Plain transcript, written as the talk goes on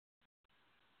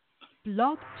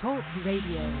Blog Talk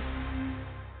Radio.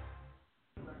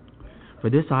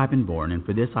 For this I have been born, and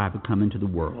for this I have come into the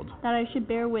world, that I should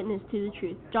bear witness to the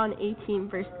truth. John 18,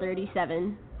 verse 37.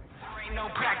 Ain't no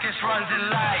practice runs in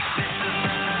life. This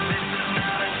is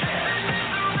not a test.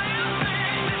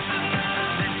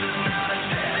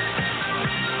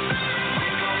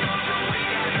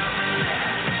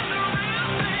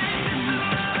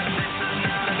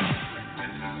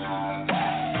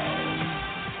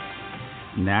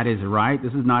 That is right.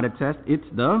 This is not a test. It's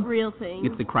the real thing.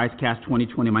 It's the Christcast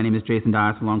 2020. My name is Jason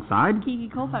Dias alongside Kiki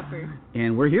Culpepper.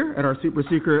 And we're here at our super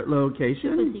secret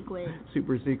location.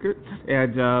 Super secret.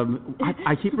 And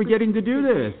I keep forgetting to do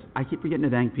this. I keep forgetting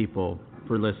to thank people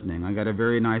for listening. I got a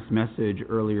very nice message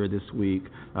earlier this week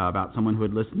about someone who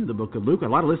had listened to the Book of Luke. A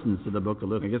lot of listens to the Book of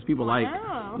Luke. I guess people like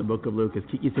the Book of Luke. As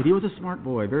Kiki said, he was a smart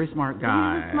boy, very smart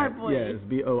guy. He was a smart boy. Yes,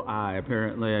 B-O-I,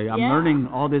 apparently. I'm learning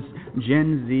all this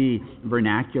Gen Z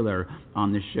vernacular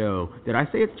on the show. Did I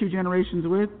say it's two generations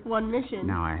with? One mission.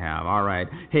 Now I have. All right.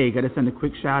 Hey, got to send a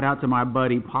quick shout out to my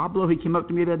buddy Pablo. He came up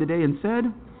to me the other day and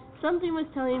said, something was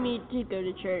telling me to go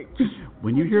to church.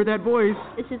 When you hear that voice,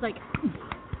 it's just like...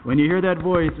 When you hear that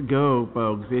voice, go,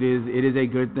 folks. It is a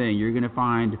good thing. You're going to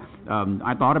find,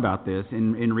 I thought about this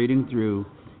in reading through,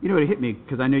 it hit me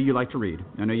because I know you like to read.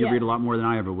 I know you read a lot more than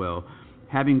I ever will.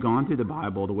 Having gone through the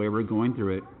Bible the way we're going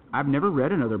through it, I've never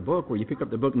read another book where you pick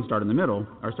up the book and start in the middle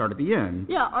or start at the end.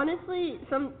 Yeah, honestly,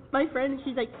 my friend,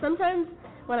 she's like, sometimes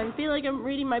when I feel like I'm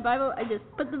reading my Bible, I just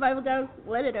put the Bible down,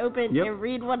 let it open, and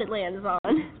read what it lands on.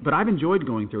 But I've enjoyed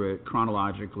going through it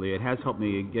chronologically. It has helped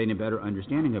me gain a better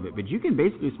understanding of it. But you can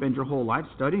basically spend your whole life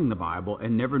studying the Bible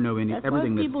and never know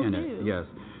everything that's in it. Yes.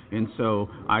 And so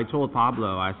I told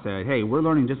Pablo, I said, hey, we're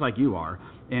learning just like you are.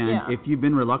 And if you've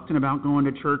been reluctant about going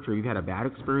to church or you've had a bad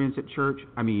experience at church,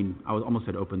 I almost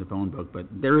said open the phone book, but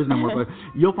there is no more.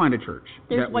 You'll find a church.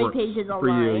 There's white pages for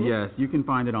online. You. Yes, you can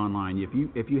find it online.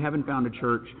 If you haven't found a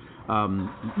church,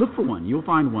 look for one. You'll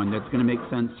find one that's going to make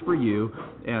sense for you.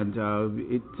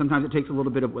 And sometimes it takes a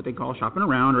little bit of what they call shopping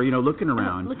around or looking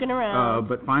around.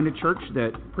 But find a church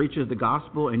that preaches the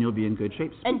gospel, and you'll be in good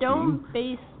shape. And don't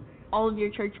base all of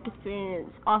your church experience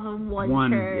off of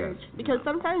one church, because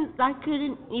sometimes that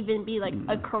couldn't even be like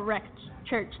a correct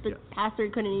church. The pastor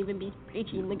couldn't even be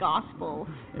preaching the gospel.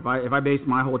 If I based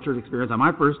my whole church experience on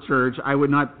my first church, I would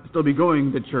not still be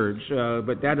going to church.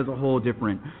 But that is a whole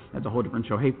different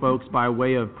show. Hey, folks, by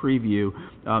way of preview,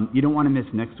 you don't want to miss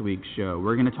next week's show.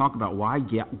 We're going to talk about why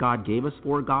God gave us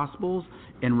 4 Gospels,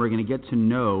 and we're going to get to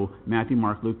know Matthew,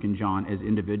 Mark, Luke, and John as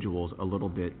individuals a little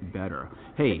bit better.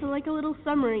 Hey, it's like a little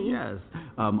summary. Yes.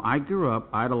 I grew up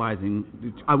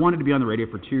idolizing. I wanted to be on the radio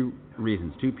for 2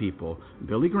 reasons, 2 people,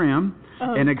 Billy Graham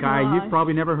and a guy you've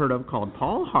probably never heard of called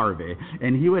Paul Harvey.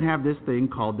 And he would have this thing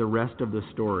called The Rest of the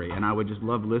Story, and I would just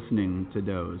love listening to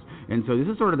those. And so this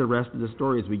is sort of the rest of the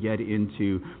story as we get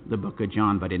into the book of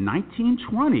John. But in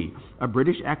 1920, a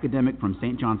British academic from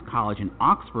St. John's College in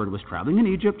Oxford was traveling in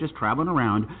Egypt, just traveling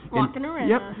around. Walking around.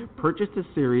 Yep. Purchased a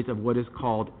series of what is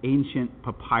called ancient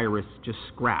papyrus, just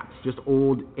scraps, just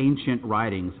old ancient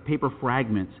writings, paper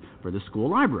fragments for the school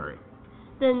library.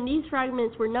 Then these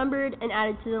fragments were numbered and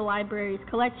added to the library's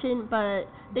collection, but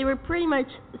they were pretty much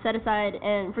set aside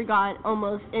and forgot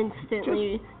almost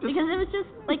instantly because it was just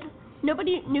like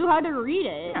nobody knew how to read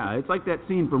it. Yeah, it's like that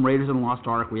scene from Raiders of the Lost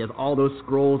Ark where he has all those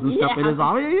scrolls and stuff. It is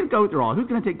all, you go through all. Who's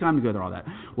going to take time to go through all that?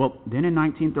 Well, then in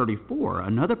 1934,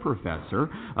 another professor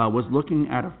was looking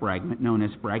at a fragment known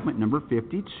as fragment number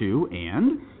 52,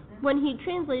 and when he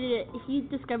translated it, he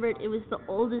discovered it was the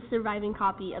oldest surviving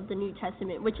copy of the New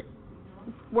Testament, which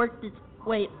worked its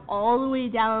way all the way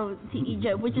down to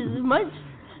Egypt, which is much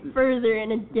further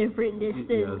in a different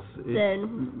distance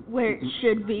than where it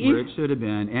should be. Where it should have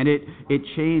been. And it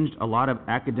changed a lot of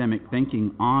academic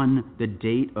thinking on the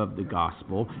date of the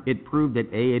gospel. It proved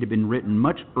that it had been written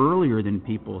much earlier than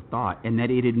people thought, and that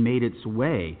it had made its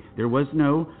way. There was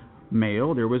no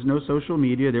mail, there was no social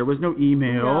media, there was no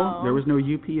email, there was no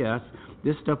UPS.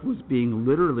 This stuff was being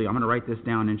literally, I'm going to write this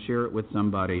down and share it with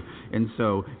somebody. And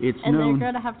so it's known. And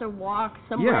they're going to have to walk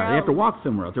somewhere else. Yeah, they have to walk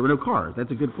somewhere else. There were no cars. That's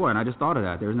a good point. I just thought of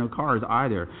that. There was no cars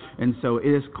either. And so it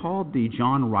is called the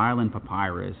John Ryland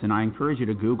Papyrus. And I encourage you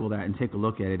to Google that and take a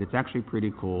look at it. It's actually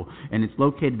pretty cool. And it's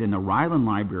located in the Ryland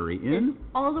Library in...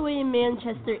 all the way in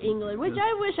Manchester, England, which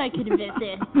I wish I could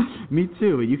visit. Me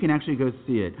too. You can actually go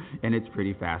see it. And it's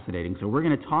pretty fascinating. So we're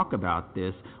going to talk about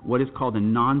this, what is called a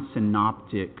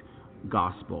non-synoptic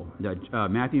gospel.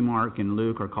 Matthew, Mark, and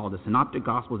Luke are called the synoptic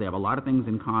gospels. They have a lot of things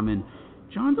in common.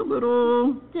 John's a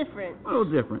little different,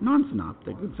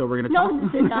 non-synoptic. So we're going to talk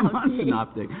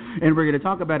non-synoptic, and we're going to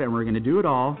talk about it, and we're going to do it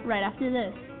all right after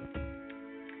this.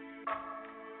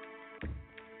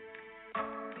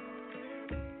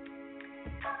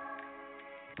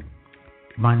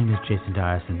 My name is Jason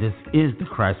Dias, and this is the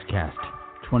Christcast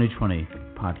 2020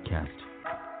 podcast.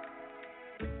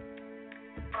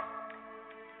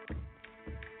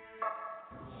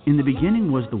 In the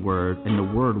beginning was the Word, and the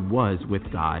Word was with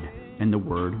God, and the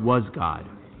Word was God.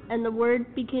 And the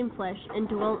Word became flesh and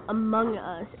dwelt among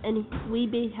us, and we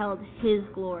beheld His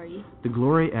glory. The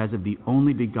glory as of the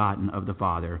only begotten of the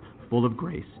Father, full of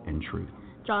grace and truth.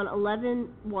 John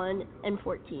 11:1 and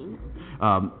 14.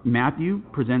 Matthew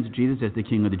presents Jesus as the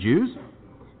King of the Jews.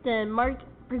 Then Mark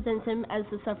presents him as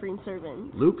the suffering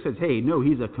servant. Luke says, hey, no,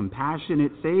 he's a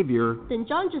compassionate Savior. Then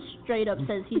John just straight up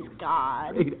says he's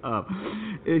God. Straight up.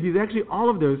 He's actually all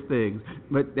of those things,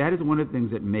 but that is one of the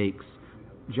things that makes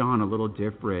John a little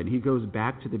different. He goes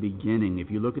back to the beginning.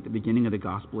 If you look at the beginning of the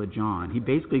Gospel of John, he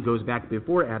basically goes back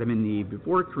before Adam and Eve,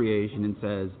 before creation, and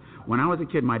says, when I was a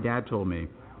kid, my dad told me,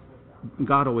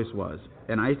 God always was.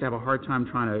 And I used to have a hard time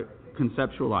trying to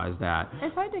conceptualize that.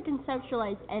 It's hard to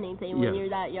conceptualize anything when you're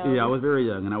that young. Yeah, I was very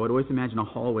young, and I would always imagine a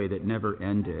hallway that never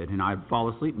ended, and I'd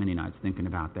fall asleep many nights thinking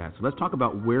about that. So let's talk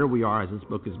about where we are as this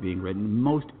book is being written.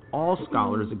 All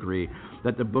scholars agree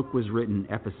that the book was written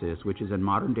in Ephesus, which is in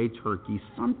modern-day Turkey,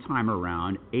 sometime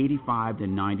around 85 to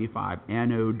 95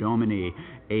 Anno Domini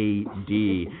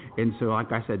A.D. And so,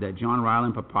 like I said, that John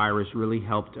Ryland papyrus really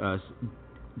helped us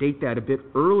date that a bit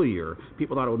earlier.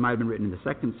 People thought it might have been written in the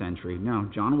 2nd century. No,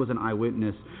 John was an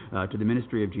eyewitness to the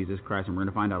ministry of Jesus Christ, and we're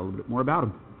going to find out a little bit more about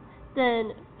him.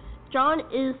 Then John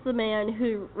is the man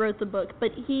who wrote the book,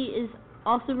 but he is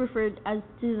also referred as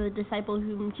to the disciple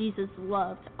whom Jesus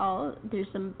loved. Oh, there's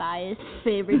some biased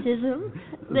favoritism.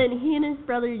 Then he and his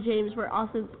brother James were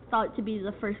also thought to be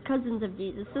the first cousins of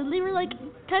Jesus. So they were like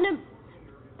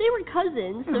they were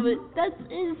cousins. So that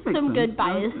is some good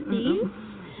bias.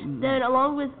 Then,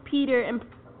 along with Peter and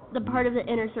the part of the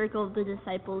inner circle of the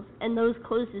disciples and those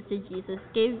closest to Jesus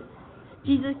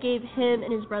gave him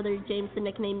and his brother James the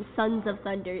nickname Sons of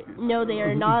Thunder. No, they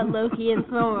are not Loki and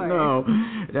Thor. No,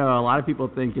 a lot of people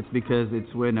think it's because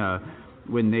it's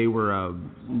when they were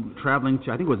traveling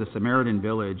to, I think it was a Samaritan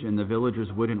village, and the villagers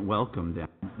wouldn't welcome them.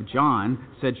 John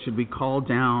said, should we call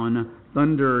down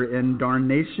thunder and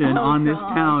darnation on this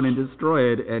town and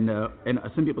destroy it? And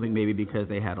some people think maybe because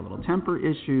they had a little temper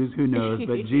issues, who knows,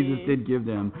 but Jesus did give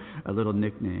them a little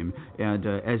nickname. And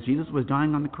as Jesus was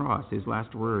dying on the cross, his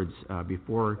last words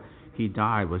before he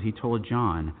died was he told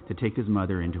John to take his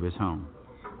mother into his home.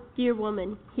 Dear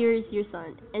woman, here is your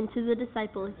son, and to the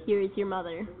disciple, here is your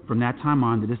mother. From that time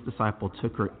on, this disciple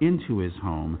took her into his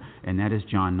home, and that is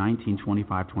John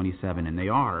 19:25-27, and they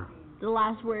are the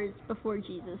last words before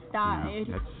Jesus died.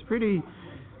 Yeah, that's pretty.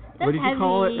 That's what did you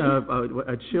call it?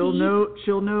 A chill deep note?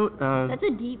 Chill note? That's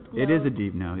a deep note. It is a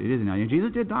deep note. It is a note. And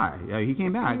Jesus did die. He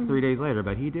came back 3 days later,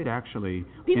 but he did actually.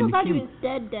 People thought he was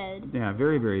dead. Yeah,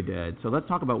 very, very dead. So let's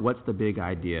talk about what's the big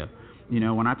idea. You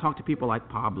know, when I talk to people like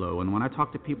Pablo, and when I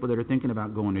talk to people that are thinking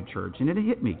about going to church, and it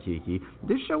hit me, Kiki,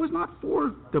 this show is not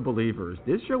for the believers.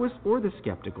 This show is for the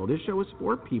skeptical. This show is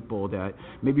for people that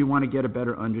maybe want to get a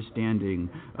better understanding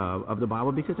of the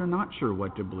Bible because they're not sure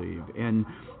what to believe. And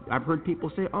I've heard people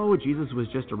say, oh, Jesus was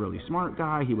just a really smart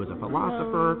guy. He was a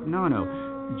philosopher.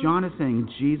 No. John is saying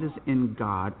Jesus and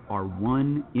God are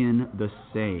one in the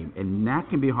same, and that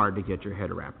can be hard to get your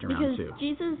head wrapped around, too. Because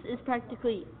Jesus is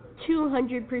practically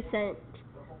 200%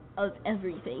 of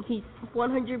everything. He's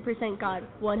 100% God,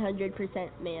 100%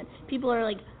 man. People are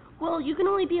like, well, you can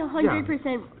only be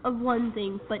 100% of one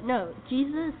thing, but no,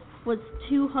 Jesus was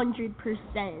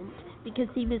 200% because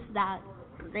he was that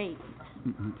great.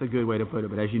 That's a good way to put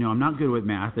it, but as you know, I'm not good with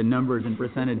math and numbers and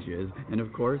percentages, and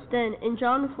of course... Then, in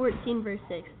John 14, verse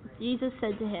 6, Jesus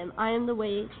said to him, I am the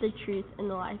way, the truth, and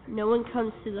the life. No one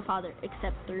comes to the Father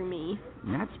except through me.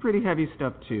 That's pretty heavy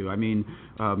stuff, too. I mean,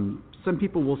 some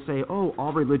people will say, oh,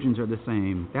 all religions are the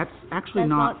same. That's actually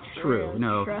not true.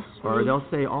 No. Trust Or me. they'll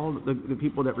say all the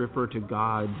people that refer to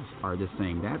gods are the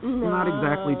same. That's not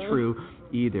exactly true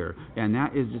either. And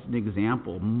that is just an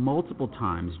example. Multiple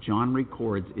times, John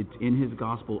records, it's in his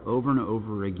gospel over and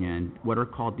over again, what are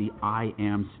called the I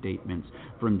am statements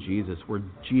from Jesus, where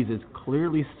Jesus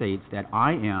clearly states that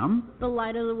I am the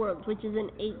light of the world, which is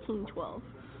in 18:12.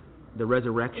 The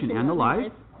resurrection and the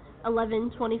life.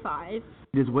 11:25.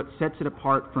 It is what sets it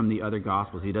apart from the other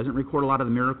Gospels. He doesn't record a lot of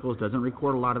the miracles, doesn't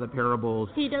record a lot of the parables.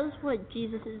 He does what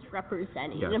Jesus is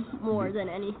representing more than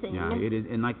anything. Yeah, it is.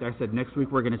 And like I said, next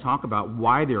week we're going to talk about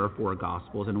why there are 4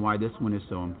 Gospels and why this one is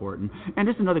so important. And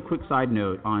just another quick side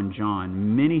note on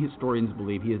John. Many historians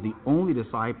believe he is the only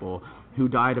disciple who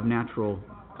died of natural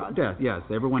cross. Death, yes.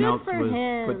 Everyone Good else for was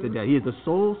him. put to death. He is the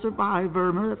sole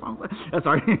survivor.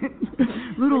 Sorry.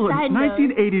 Little Side note.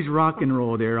 1980s rock and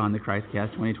roll there on the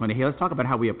Christcast 2020. Hey, let's talk about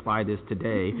how we apply this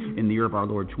today in the year of our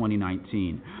Lord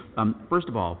 2019. First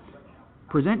of all,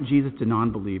 present Jesus to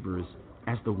non-believers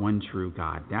as the one true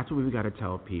God. That's what we've got to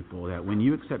tell people, that when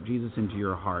you accept Jesus into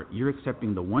your heart, you're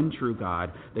accepting the one true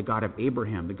God, the God of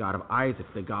Abraham, the God of Isaac,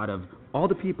 the God of all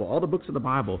the people, all the books of the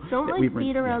Bible. Don't that like we've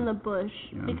beat around yeah. the bush,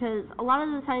 Yeah. because a lot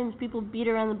of the times people beat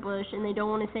around the bush and they don't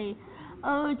want to say,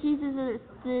 oh, Jesus is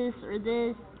this or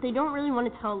this. They don't really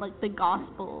want to tell, like, the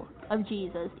gospel of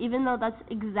Jesus, even though that's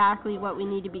exactly what we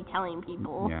need to be telling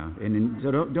people. Yeah, and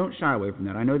so don't shy away from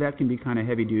that. I know that can be kind of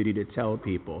heavy duty to tell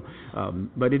people,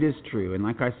 but it is true. And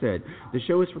like I said, the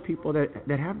show is for people that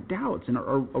have doubts and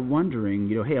are wondering,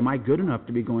 hey, am I good enough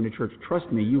to be going to church?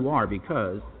 Trust me, you are,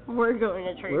 because We're going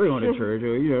to church. we're going to church.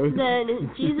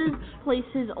 Then Jesus placed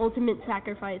his ultimate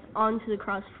sacrifice onto the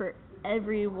cross for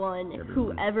everyone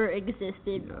who ever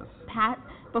existed, Yes.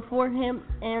 before him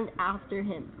and after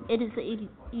him. It is an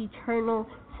eternal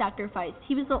sacrifice.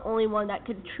 He was the only one that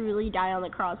could truly die on the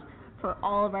cross for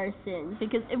all of our sins.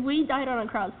 Because if we died on a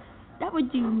cross, that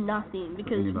would do nothing,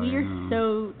 because we are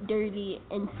so dirty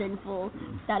and sinful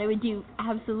that it would do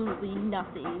absolutely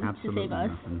nothing to save us.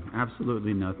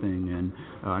 Absolutely nothing. And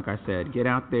like I said, get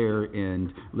out there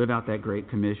and live out that great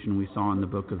commission we saw in the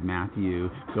book of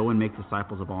Matthew. Go and make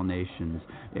disciples of all nations.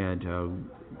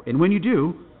 And when you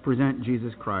do, present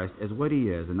Jesus Christ as what he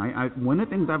is. And I one of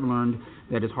the things I've learned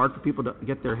that is hard for people to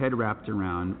get their head wrapped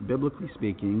around, biblically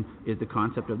speaking, is the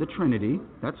concept of the Trinity.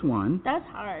 That's one. That's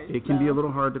hard. It can be a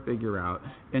little hard to figure out.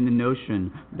 And the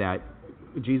notion that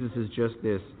Jesus is just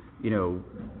this,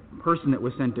 person that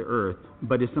was sent to earth,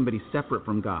 but is somebody separate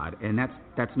from God. And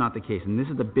that's not the case. And this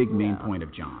is the big main point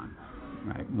of John.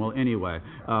 Right. Well, anyway.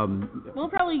 We'll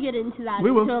probably get into that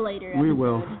we will. into a later episode. We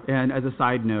will. And as a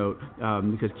side note,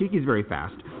 because Kiki's very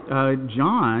fast,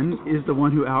 John is the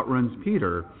one who outruns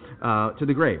Peter to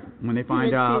the grave. When they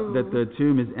find out that the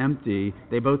tomb is empty,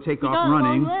 they both take off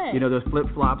running. Those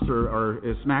flip-flops are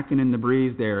smacking in the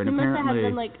breeze there. And he apparently, must have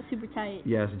had them, super tight.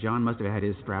 Yes, John must have had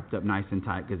his strapped up nice and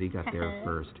tight because he got there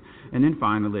first. And then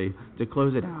finally, to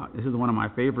close it out, this is one of my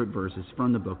favorite verses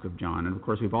from the book of John. And of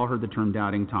course, we've all heard the term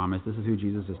doubting Thomas. This is who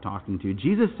Jesus is talking to.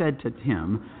 Jesus said to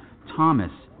him,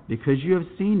 Thomas, because you have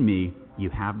seen me, you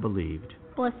have believed.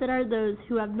 Blessed are those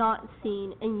who have not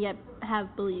seen and yet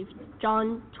have believed.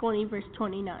 John 20, verse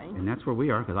 29. And that's where we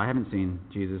are, because I haven't seen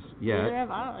Jesus yet. Neither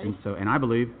have I. And I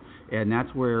believe, and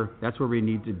that's where we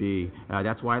need to be.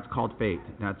 That's why it's called faith.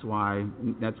 That's why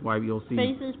you'll see.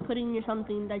 Faith is putting in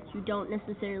something that you don't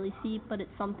necessarily see, but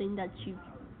it's something that you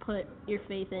put your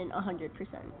faith in 100%.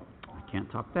 Can't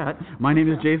top that. My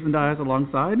name is Jason Dias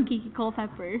alongside Kiki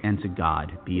Culpepper. And to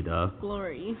God be the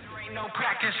glory. There ain't no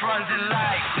practice runs in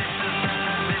life.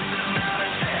 This is not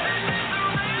a